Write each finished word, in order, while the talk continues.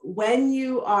when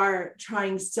you are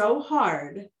trying so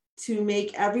hard to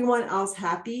make everyone else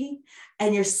happy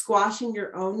and you're squashing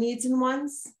your own needs and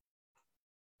wants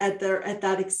at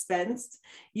that expense,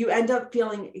 you end up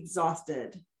feeling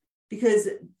exhausted because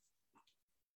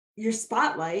your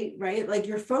spotlight, right? Like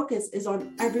your focus is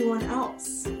on everyone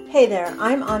else. Hey there,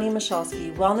 I'm Ani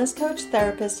Michalski, wellness coach,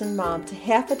 therapist, and mom to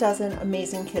half a dozen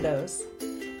amazing kiddos.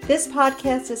 This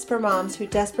podcast is for moms who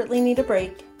desperately need a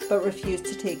break but refuse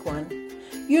to take one.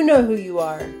 You know who you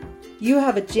are. You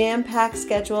have a jam-packed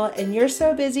schedule and you're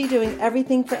so busy doing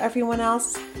everything for everyone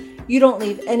else, you don't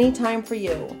leave any time for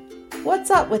you.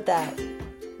 What's up with that?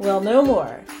 Well, no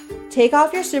more. Take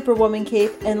off your Superwoman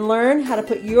cape and learn how to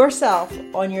put yourself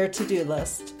on your to-do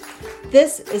list.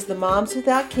 This is the Moms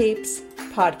Without Capes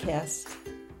podcast.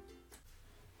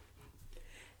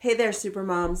 Hey there,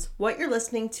 Supermoms. What you're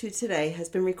listening to today has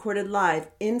been recorded live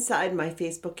inside my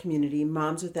Facebook community,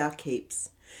 Moms Without Capes.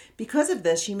 Because of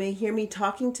this, you may hear me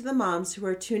talking to the moms who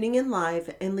are tuning in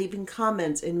live and leaving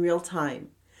comments in real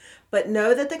time. But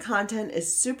know that the content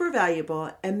is super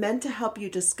valuable and meant to help you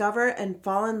discover and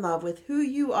fall in love with who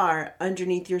you are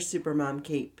underneath your Supermom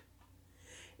cape.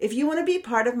 If you want to be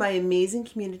part of my amazing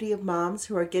community of moms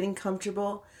who are getting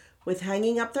comfortable with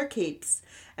hanging up their capes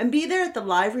and be there at the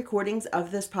live recordings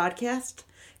of this podcast,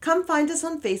 come find us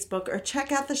on Facebook or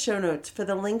check out the show notes for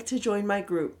the link to join my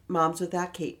group, Moms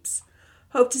Without Capes.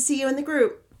 Hope to see you in the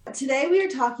group. Today we are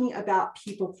talking about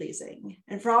people pleasing.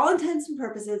 And for all intents and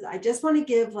purposes, I just want to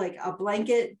give like a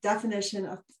blanket definition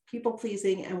of people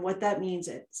pleasing and what that means,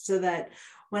 so that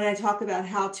when I talk about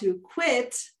how to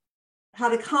combat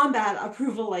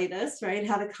approvalitis, right?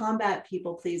 How to combat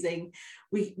people pleasing,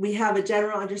 we have a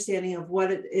general understanding of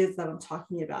what it is that I'm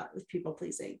talking about with people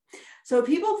pleasing. So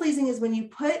people pleasing is when you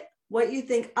put what you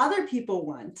think other people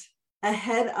want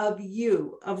ahead of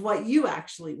you, of what you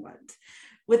actually want,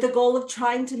 with the goal of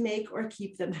trying to make or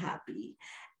keep them happy.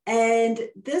 And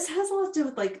this has a lot to do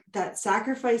with like that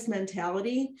sacrifice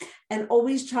mentality and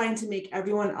always trying to make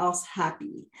everyone else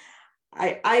happy.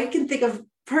 I can think of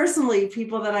personally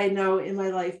people that I know in my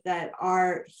life that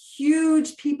are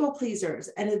huge people pleasers.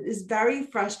 And it is very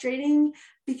frustrating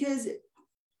because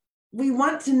we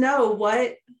want to know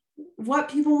what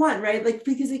people want, right? Like,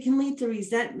 because it can lead to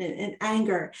resentment and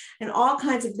anger and all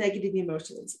kinds of negative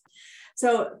emotions.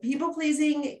 So people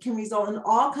pleasing can result in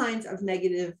all kinds of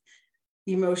negative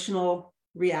emotional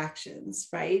reactions,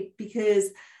 right?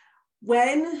 Because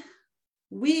when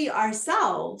we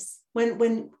ourselves,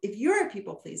 if you're a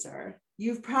people pleaser,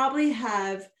 you probably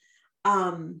have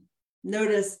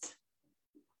noticed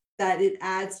that it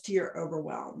adds to your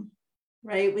overwhelm,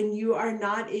 right? When you are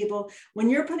not able, when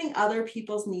you're putting other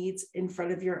people's needs in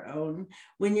front of your own,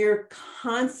 when you're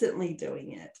constantly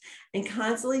doing it and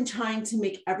constantly trying to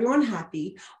make everyone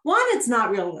happy, one, it's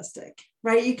not realistic,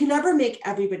 right? You can never make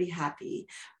everybody happy,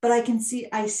 but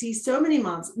I see so many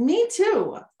moms, me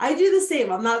too. I do the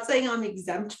same. I'm not saying I'm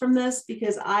exempt from this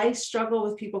because I struggle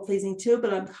with people pleasing too,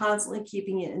 but I'm constantly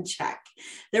keeping it in check.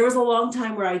 There was a long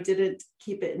time where I didn't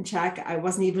keep it in check. I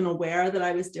wasn't even aware that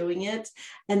I was doing it.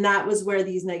 And that was where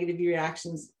these negative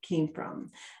reactions came from,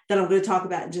 that I'm going to talk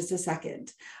about in just a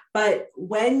second. But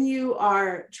when you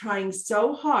are trying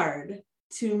so hard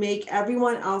to make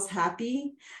everyone else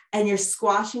happy and you're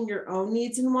squashing your own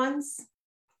needs and wants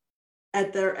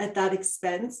at that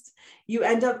expense, you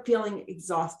end up feeling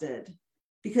exhausted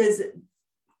because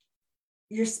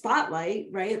your spotlight,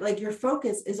 right? Like your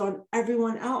focus is on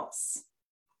everyone else.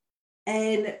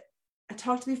 And I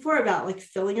talked before about like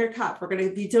filling your cup. We're going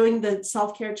to be doing the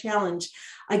self-care challenge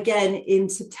again in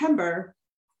September.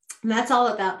 And that's all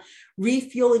about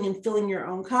refueling and filling your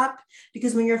own cup,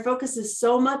 because when your focus is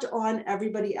so much on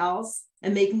everybody else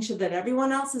and making sure that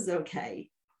everyone else is okay,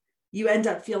 you end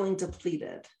up feeling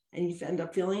depleted and you end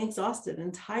up feeling exhausted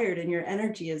and tired and your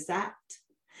energy is zapped.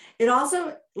 It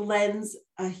also lends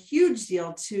a huge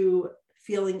deal to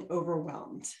feeling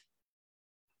overwhelmed.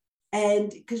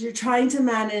 And because you're trying to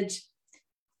manage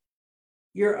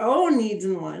your own needs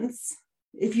and wants,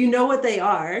 if you know what they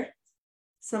are.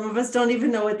 Some of us don't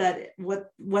even know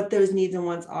what those needs and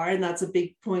wants are. And that's a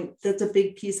big point. That's a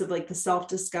big piece of like the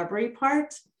self-discovery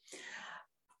part.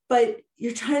 But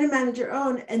you're trying to manage your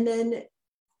own. And then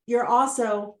you're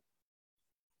also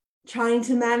trying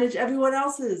to manage everyone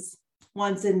else's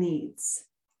wants and needs,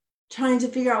 trying to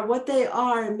figure out what they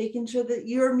are and making sure that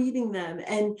you're meeting them.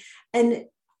 And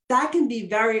that can be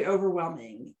very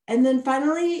overwhelming. And then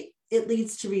finally, it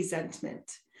leads to resentment,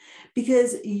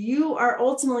 because you are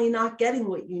ultimately not getting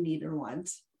what you need and want.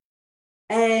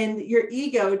 And your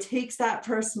ego takes that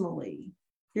personally.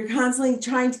 You're constantly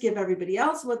trying to give everybody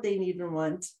else what they need and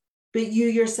want, but you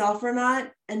yourself are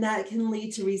not. And that can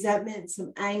lead to resentment,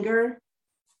 some anger.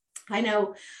 I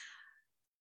know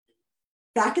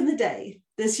back in the day,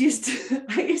 I used to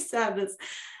have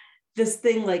this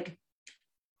thing, like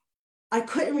I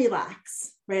couldn't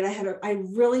relax, right? I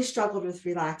really struggled with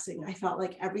relaxing. I felt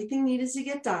like everything needed to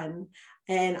get done.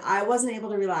 And I wasn't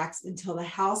able to relax until the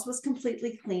house was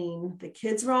completely clean. The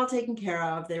kids were all taken care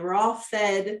of. They were all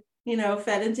fed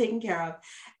and taken care of.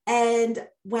 And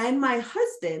when my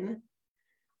husband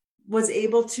was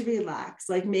able to relax,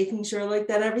 like making sure like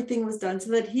that everything was done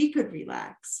so that he could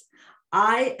relax,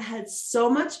 I had so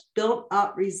much built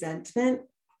up resentment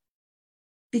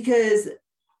because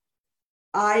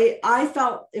I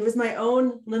felt it was my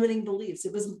own limiting beliefs.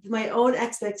 It was my own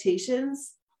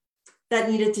expectations that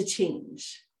needed to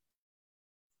change.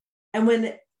 And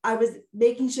when I was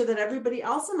making sure that everybody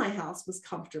else in my house was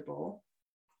comfortable,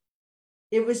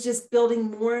 it was just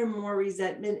building more and more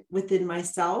resentment within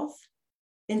myself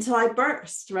until I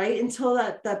burst, right? Until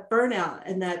that burnout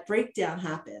and that breakdown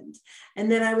happened.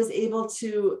 And then I was able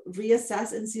to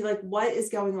reassess and see like, what is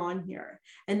going on here?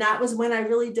 And that was when I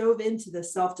really dove into the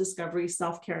self-discovery,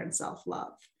 self-care, and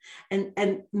self-love.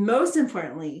 And most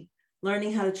importantly,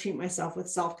 learning how to treat myself with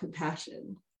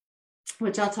self-compassion,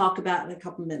 which I'll talk about in a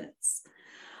couple minutes.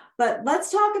 But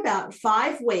let's talk about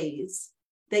 5 ways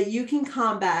that you can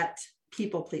combat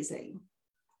people pleasing.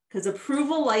 Because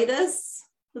approval-itis,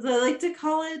 as I like to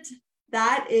call it,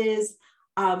 that is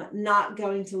not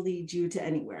going to lead you to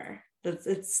anywhere.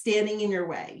 It's standing in your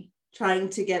way, trying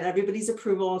to get everybody's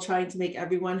approval, trying to make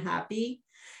everyone happy.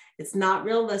 It's not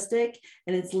realistic,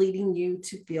 and it's leading you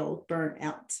to feel burnt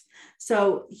out.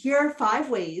 So here are 5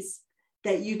 ways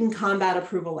that you can combat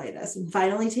approval-itis and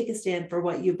finally take a stand for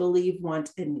what you believe, want,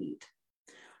 and need.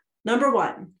 Number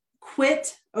 1,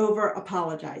 quit over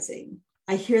apologizing.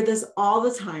 I hear this all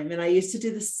the time, and I used to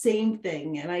do the same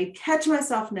thing, and I catch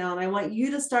myself now, and I want you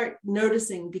to start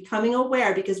noticing, becoming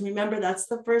aware, because remember, that's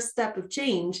the first step of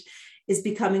change, is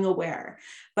becoming aware.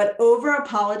 But over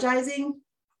apologizing,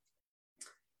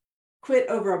 quit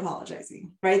over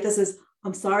apologizing, right? This is,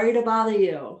 I'm sorry to bother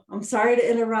you. I'm sorry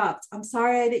to interrupt. I'm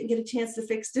sorry I didn't get a chance to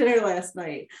fix dinner last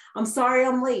night. I'm sorry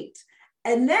I'm late.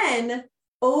 And then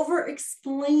over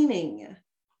explaining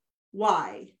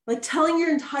why, like telling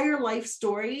your entire life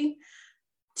story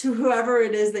to whoever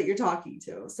it is that you're talking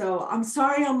to. So I'm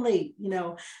sorry I'm late.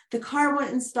 The car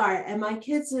wouldn't start and my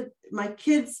kids,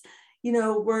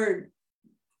 were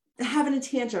having a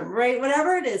tantrum, right?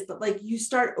 Whatever it is, but like you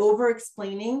start over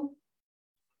explaining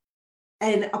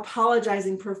and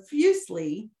apologizing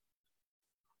profusely.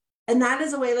 And that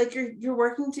is a way like you're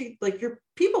working to, like, you're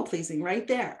people pleasing right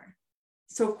there.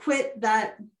 So quit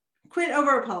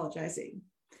over apologizing.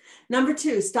 Number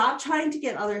 2, stop trying to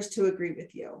get others to agree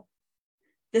with you.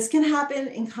 This can happen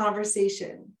in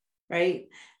conversation, right?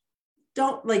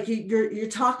 Don't, like, you're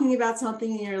talking about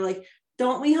something and you're like,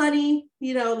 don't we, honey?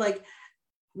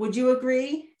 Would you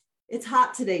agree? It's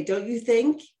hot today, don't you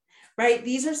think? Right?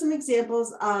 These are some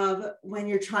examples of when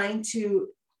you're trying to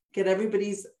get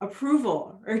everybody's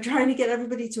approval or trying to get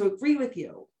everybody to agree with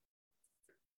you.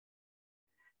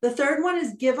 The third one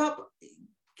is give up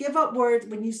words.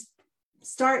 When you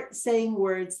start saying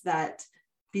words that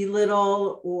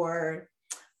belittle or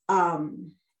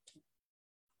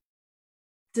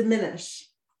diminish,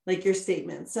 like your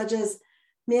statements, such as,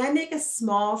 may I make a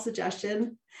small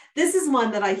suggestion? This is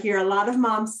one that I hear a lot of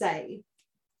moms say.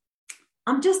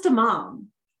 I'm just a mom.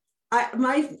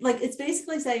 It's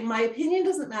basically saying my opinion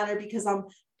doesn't matter because I'm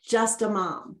just a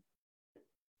mom.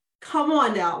 Come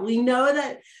on now. We know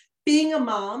that being a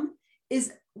mom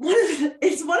is one of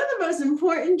the most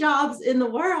important jobs in the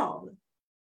world.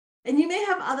 And you may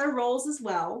have other roles as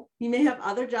well. You may have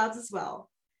other jobs as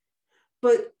well.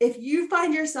 But if you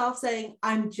find yourself saying,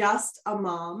 I'm just a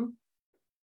mom,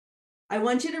 I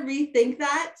want you to rethink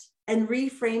that and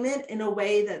reframe it in a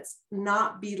way that's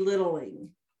not belittling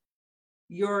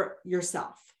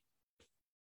yourself.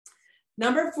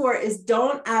 Number 4 is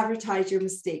don't advertise your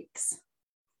mistakes.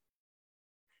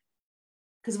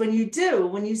 Because when you do,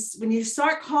 when you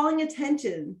start calling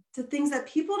attention to things that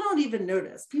people don't even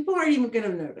notice, people aren't even going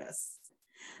to notice.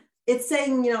 It's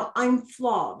saying, I'm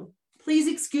flawed. Please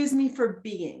excuse me for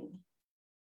being.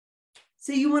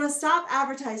 So you want to stop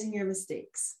advertising your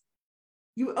mistakes.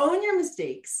 You own your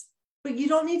mistakes, but you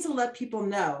don't need to let people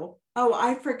know, oh,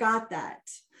 I forgot that.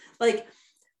 Like,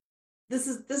 this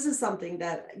is something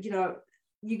that,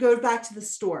 you go back to the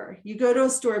store. You go to a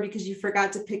store because you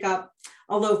forgot to pick up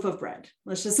a loaf of bread.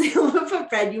 Let's just say a loaf of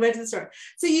bread. You went to the store.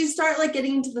 So you start like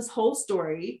getting into this whole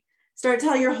story, start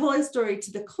telling your whole story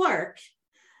to the clerk.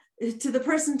 to the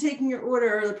person taking your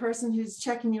order or the person who's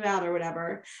checking you out or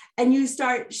whatever. And you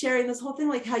start sharing this whole thing,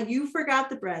 like how you forgot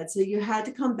the bread, so you had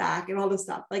to come back and all this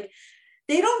stuff. Like,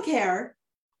 they don't care,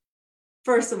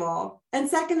 first of all. And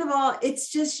second of all,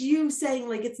 it's just you saying,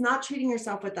 like, it's not treating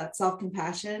yourself with that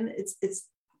self-compassion. It's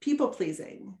people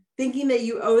pleasing, thinking that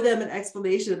you owe them an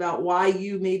explanation about why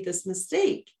you made this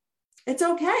mistake. It's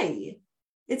okay.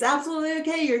 It's absolutely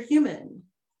okay. You're human.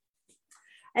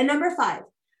 And number 5,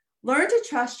 learn to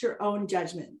trust your own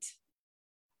judgment.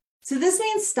 So this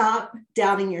means stop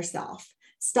doubting yourself.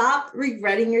 Stop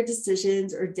regretting your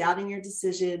decisions or doubting your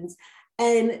decisions,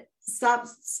 and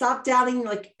stop doubting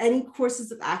like any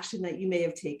courses of action that you may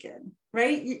have taken,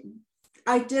 right?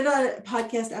 I did a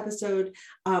podcast episode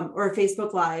or a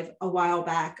Facebook Live a while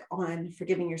back on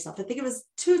forgiving yourself. I think it was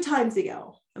 2 times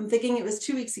ago. I'm thinking it was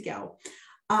 2 weeks ago.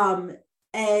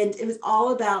 And it was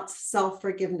all about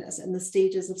self-forgiveness and the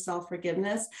stages of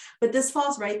self-forgiveness. But this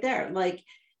falls right there. Like,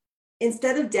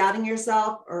 instead of doubting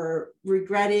yourself or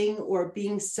regretting or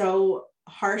being so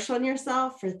harsh on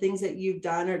yourself for things that you've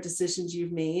done or decisions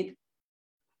you've made,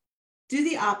 do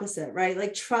the opposite, right?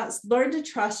 Like, learn to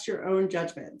trust your own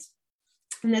judgment.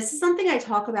 And this is something I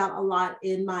talk about a lot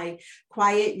in my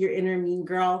Quiet Your Inner Mean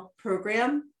Girl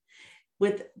program,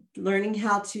 with learning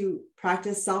how to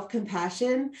practice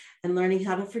self-compassion and learning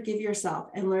how to forgive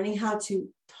yourself and learning how to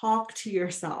talk to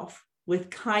yourself with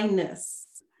kindness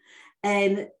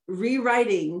and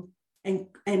rewriting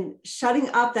and shutting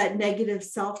up that negative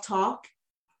self-talk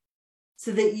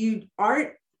so that you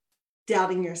aren't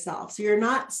doubting yourself. So you're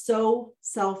not so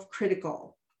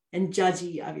self-critical and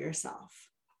judgy of yourself.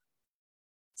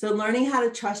 So learning how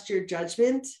to trust your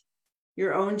judgment,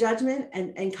 your own judgment,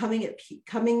 and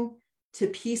coming to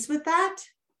peace with that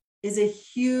is a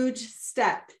huge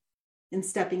step in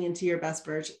stepping into your best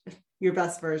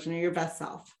version or your best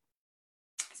self.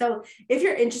 So if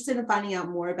you're interested in finding out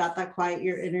more about that Quiet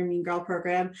Your Inner Mean Girl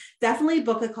program, definitely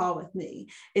book a call with me.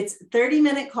 It's a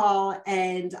 30-minute call,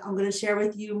 and I'm going to share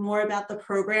with you more about the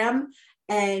program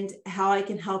and how I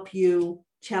can help you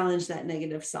challenge that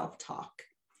negative self-talk.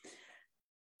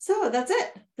 So that's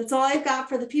it. That's all I've got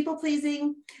for the people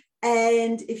pleasing.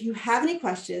 And if you have any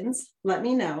questions, let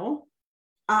me know.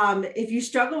 If you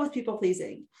struggle with people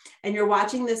pleasing and you're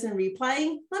watching this in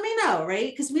replay, let me know,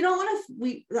 right? Because we don't want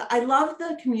to, I love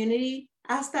the community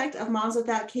aspect of Moms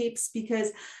Without Capes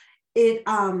because it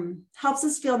helps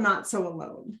us feel not so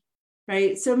alone,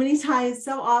 right? So many times,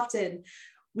 so often,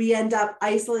 we end up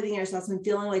isolating ourselves and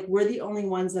feeling like we're the only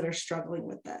ones that are struggling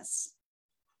with this.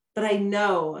 But I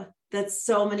know that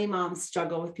so many moms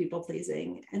struggle with people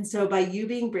pleasing. And so by you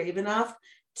being brave enough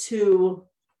to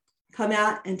come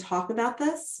out and talk about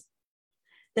this,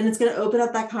 then it's going to open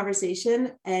up that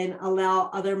conversation and allow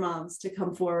other moms to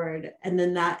come forward. And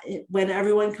then when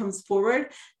everyone comes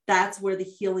forward, that's where the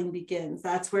healing begins.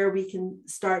 That's where we can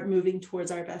start moving towards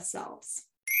our best selves.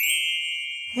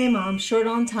 Hey mom, short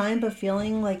on time, but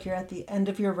feeling like you're at the end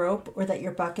of your rope or that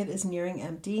your bucket is nearing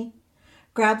empty?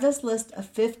 Grab this list of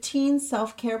 15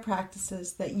 self-care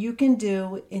practices that you can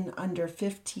do in under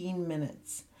 15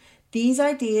 minutes. These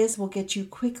ideas will get you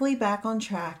quickly back on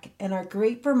track and are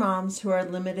great for moms who are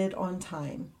limited on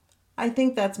time. I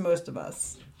think that's most of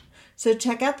us. So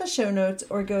check out the show notes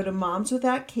or go to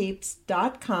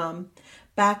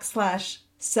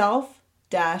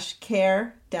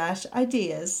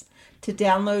momswithoutcapes.com/self-care-ideas to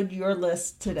download your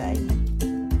list today.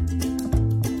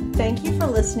 Thank you for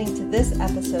listening to this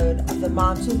episode of the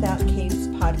Moms Without Capes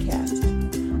podcast.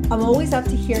 I'm always up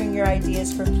to hearing your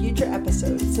ideas for future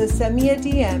episodes, so send me a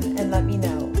DM and let me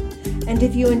know. And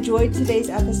if you enjoyed today's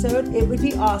episode, it would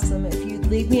be awesome if you'd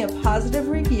leave me a positive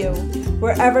review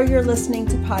wherever you're listening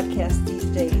to podcasts these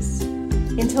days.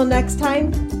 Until next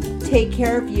time, take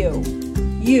care of you.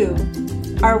 You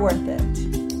are worth it.